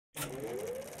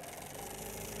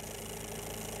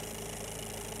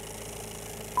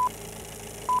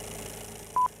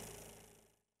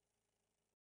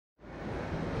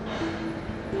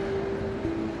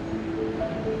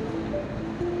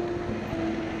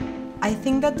I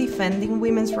think that defending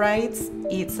women's rights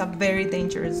is a very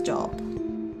dangerous job.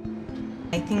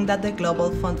 I think that the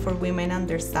Global Fund for Women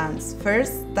understands,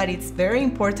 first, that it's very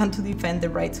important to defend the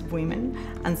rights of women,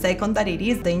 and second, that it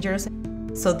is dangerous.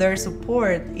 So their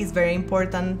support is very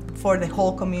important for the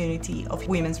whole community of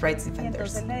women's rights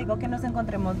defenders. And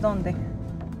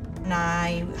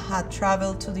I had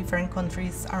traveled to different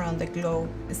countries around the globe,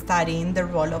 studying the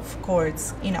role of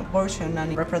courts in abortion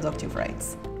and reproductive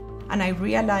rights. And I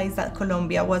realized that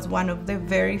Colombia was one of the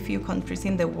very few countries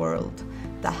in the world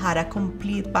that had a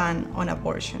complete ban on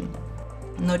abortion,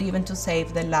 not even to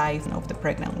save the life of the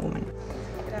pregnant woman.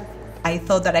 I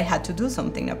thought that I had to do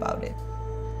something about it.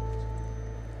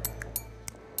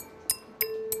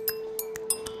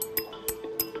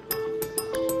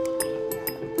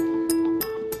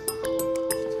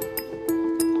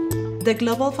 The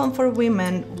Global Fund for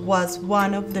Women was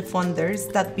one of the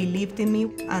funders that believed in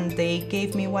me, and they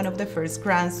gave me one of the first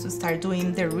grants to start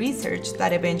doing the research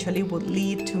that eventually would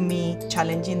lead to me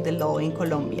challenging the law in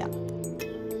Colombia.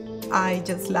 I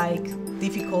just like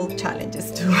difficult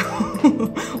challenges too.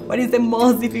 What is the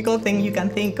most difficult thing you can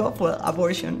think of? Well,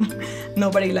 abortion.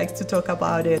 Nobody likes to talk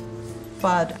about it,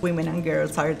 but women and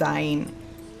girls are dying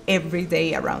every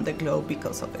day around the globe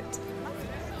because of it.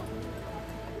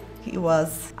 It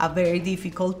was a very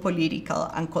difficult political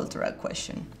and cultural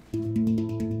question.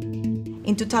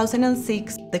 In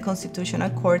 2006, the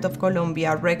Constitutional Court of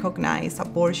Colombia recognized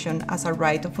abortion as a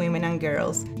right of women and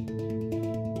girls.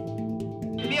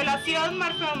 Violación,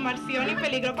 malformación y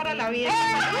peligro para la vida.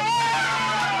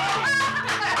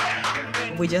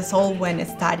 We just all went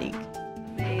ecstatic.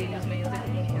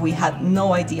 We had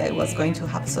no idea it was going to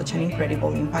have such an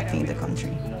incredible impact in the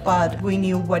country, but we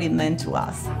knew what it meant to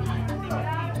us.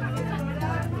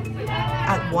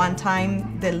 At one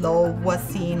time, the law was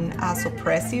seen as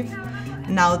oppressive.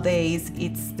 Nowadays,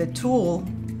 it's the tool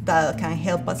that can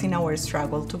help us in our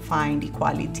struggle to find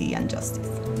equality and justice.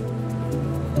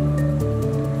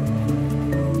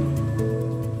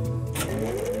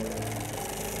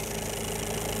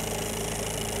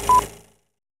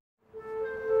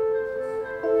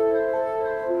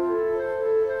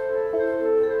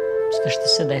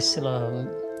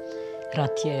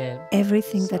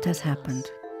 Everything that has happened,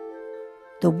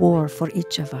 the war for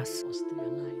each of us,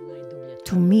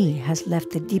 to me has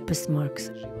left the deepest marks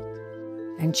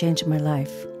and changed my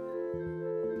life.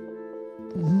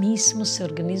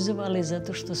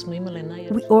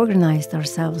 We organized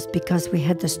ourselves because we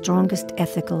had the strongest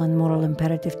ethical and moral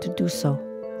imperative to do so.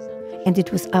 And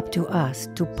it was up to us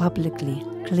to publicly,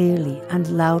 clearly, and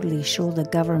loudly show the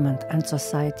government and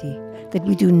society that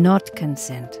we do not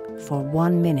consent for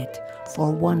 1 minute,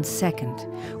 for 1 second,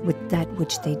 with that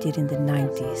which they did in the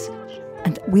 90s.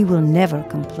 And we will never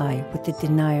comply with the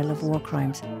denial of war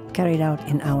crimes carried out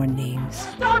in our names.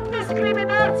 Stop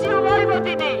discrimination u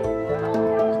Vojvodini!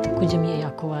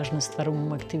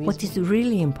 What is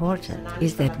really important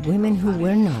is that women who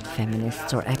were not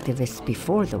feminists or activists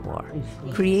before the war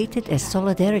created a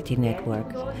solidarity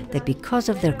network that, because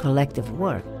of their collective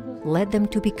work, led them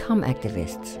to become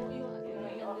activists,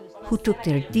 who took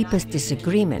their deepest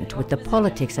disagreement with the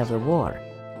politics of the war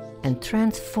and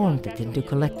transformed it into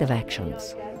collective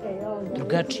actions.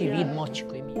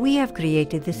 We have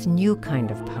created this new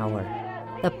kind of power,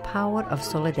 the power of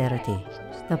solidarity,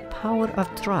 the power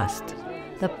of trust,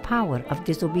 the power of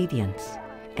disobedience,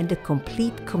 and a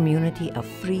complete community of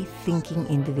free-thinking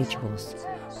individuals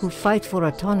who fight for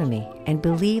autonomy and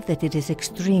believe that it is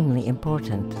extremely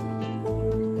important.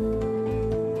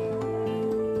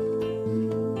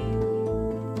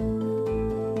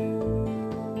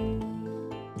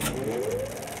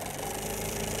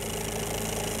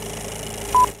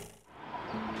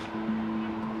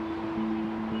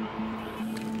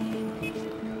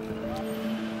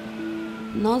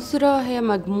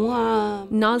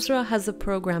 Nazra has a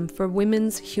program for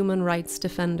women's human rights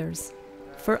defenders.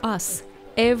 For us,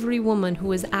 every woman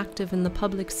who is active in the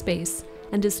public space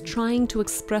and is trying to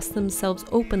express themselves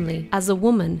openly as a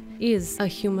woman is a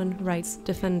human rights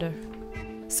defender.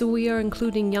 So we are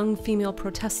including young female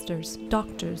protesters,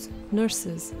 doctors,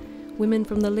 nurses, women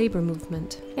from the labor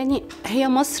movement. In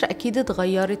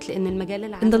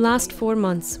the last 4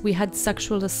 months, we had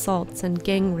sexual assaults and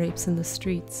gang rapes in the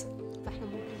streets.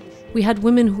 We had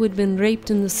women who had been raped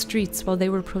in the streets while they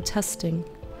were protesting.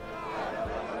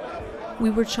 We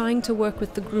were trying to work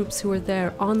with the groups who were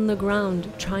there on the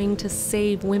ground, trying to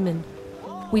save women.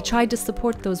 We tried to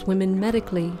support those women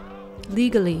medically,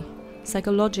 legally,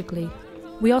 psychologically.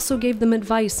 We also gave them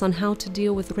advice on how to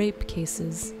deal with rape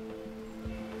cases.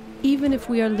 Even if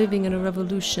we are living in a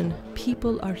revolution,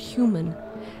 people are human,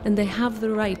 and they have the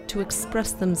right to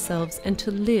express themselves and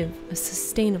to live a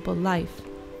sustainable life.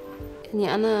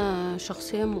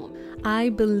 I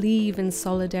believe in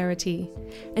solidarity,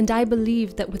 and I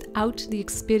believe that without the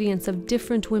experience of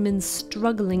different women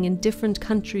struggling in different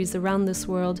countries around this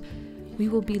world, we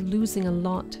will be losing a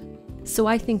lot. So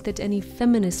I think that any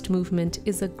feminist movement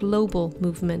is a global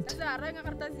movement.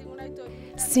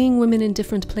 Seeing women in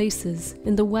different places,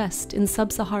 in the West, in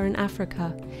sub-Saharan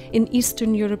Africa, in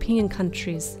Eastern European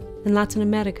countries, in Latin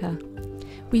America,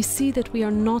 we see that we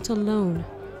are not alone.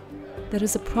 There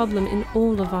is a problem in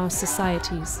all of our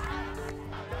societies.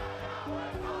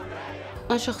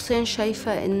 I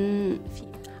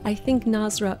think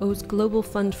Nasra owes Global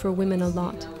Fund for Women a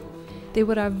lot. They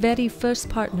were our very first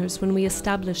partners when we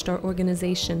established our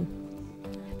organization.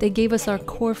 They gave us our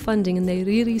core funding and they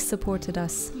really supported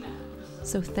us.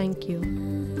 So thank you.